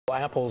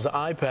Apple's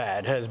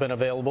iPad has been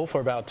available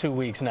for about 2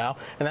 weeks now,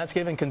 and that's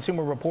given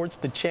Consumer Reports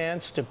the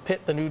chance to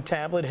pit the new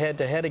tablet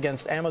head-to-head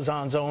against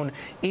Amazon's own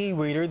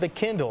e-reader, the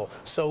Kindle.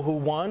 So who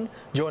won?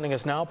 Joining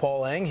us now,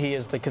 Paul Eng. He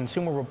is the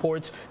Consumer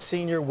Reports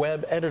senior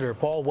web editor.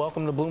 Paul,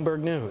 welcome to Bloomberg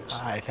News.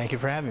 Hi, thank you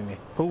for having me.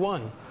 Who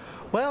won?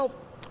 Well,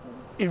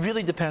 it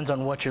really depends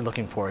on what you're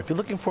looking for. If you're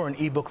looking for an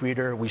ebook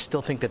reader, we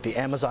still think that the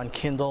Amazon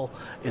Kindle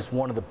is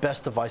one of the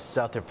best devices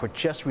out there for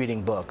just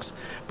reading books.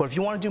 But if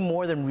you want to do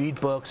more than read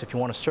books, if you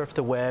want to surf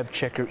the web,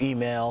 check your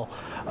email,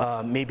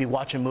 maybe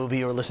watch a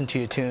movie or listen to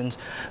your tunes,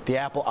 the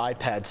Apple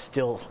iPad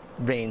still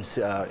reigns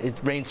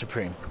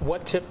supreme.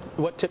 What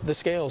tipped the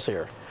scales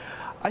here?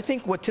 I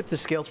think what tipped the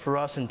scales for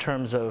us in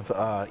terms of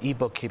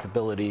ebook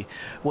capability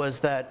was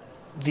that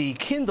the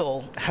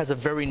Kindle has a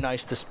very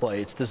nice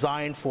display. It's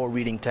designed for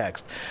reading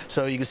text.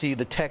 So you can see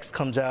the text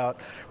comes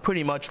out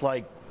pretty much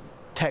like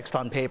text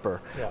on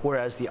paper. Yeah.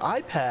 Whereas the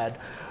iPad,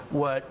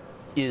 what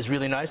is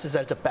really nice is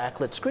that it's a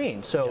backlit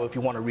screen. So if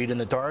you want to read in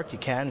the dark, you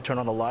can turn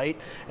on the light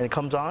and it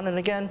comes on. And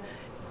again,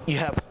 you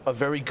have a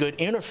very good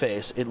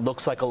interface. It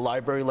looks like a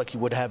library like you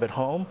would have at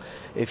home.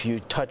 If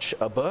you touch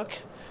a book,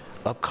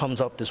 comes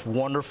up this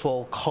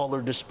wonderful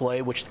color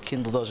display, which the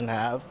Kindle doesn't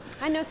have.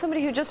 I know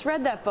somebody who just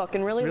read that book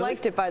and really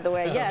liked it, by the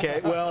way.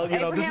 Yes. Okay, well, you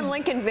know, Abraham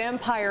Lincoln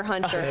Vampire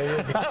Hunter.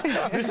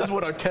 This is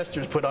what our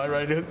testers put on,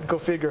 right? Go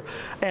figure.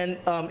 And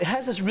it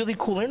has this really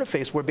cool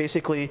interface where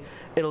basically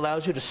it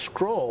allows you to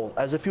scroll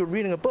as if you were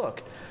reading a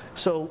book.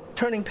 So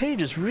turning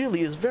pages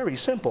really is very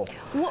simple.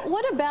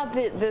 What about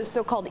the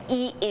so-called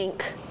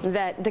e-ink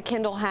that the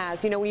Kindle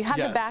has? You know, you have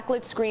the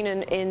backlit screen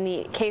in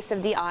the case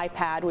of the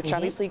iPad, which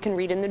obviously you can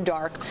read in the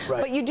dark,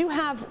 but you do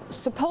have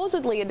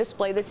supposedly a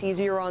display that's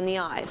easier on the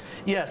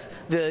eyes. Yes,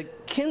 the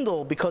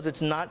Kindle, because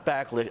it's not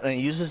backlit and it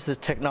uses the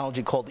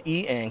technology called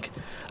e-ink,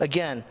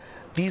 again,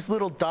 these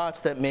little dots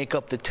that make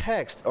up the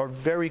text are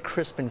very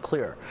crisp and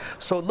clear.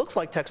 So it looks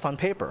like text on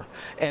paper.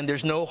 And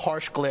there's no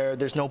harsh glare,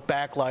 there's no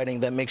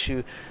backlighting that makes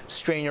you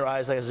strain your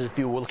eyes as if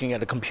you were looking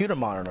at a computer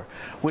monitor,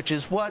 which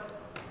is what,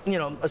 you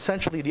know,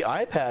 essentially the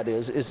iPad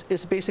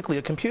is basically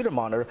a computer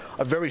monitor,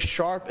 a very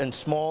sharp and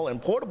small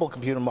and portable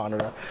computer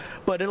monitor,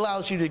 but it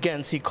allows you to,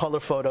 again, see color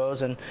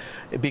photos, and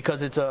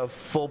because it's a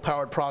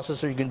full-powered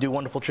processor, you can do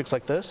wonderful tricks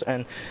like this,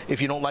 and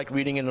if you don't like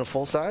reading it in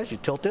full size, you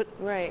tilt it,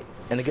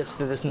 and it gets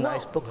to this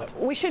nice booklet.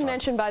 We should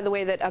mention, by the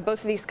way, that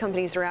both of these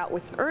companies are out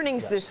with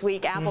earnings this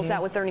week. Apple's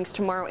out with earnings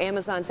tomorrow,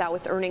 Amazon's out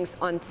with earnings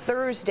on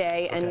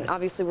Thursday, and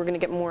obviously we're going to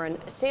get more on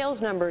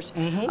sales numbers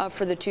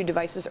for the two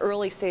devices,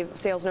 early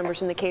sales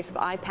numbers in the case of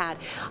iPad.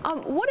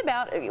 What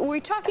about, we're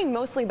talking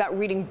mostly about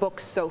reading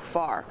books so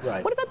far.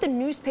 What about the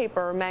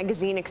newspaper or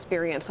magazine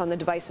experience on the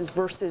devices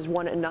versus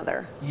one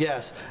another?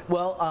 Yes.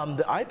 Well,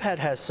 the iPad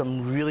has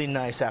some really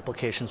nice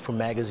applications for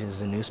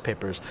magazines and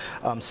newspapers.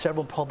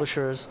 Several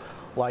publishers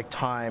like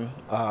Time,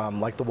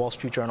 like the Wall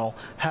Street Journal,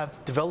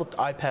 have developed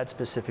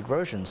iPad-specific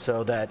versions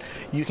so that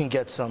you can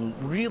get some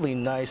really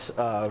nice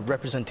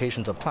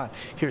representations of Time.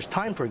 Here's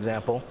Time, for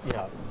example.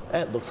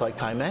 It looks like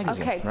Time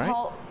magazine. Okay,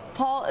 right?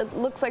 Paul, it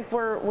looks like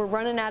we're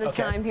running out of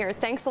time here.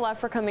 Thanks a lot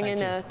for coming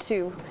in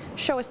to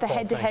show us the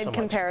head-to-head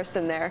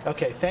comparison there.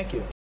 Okay, thank you.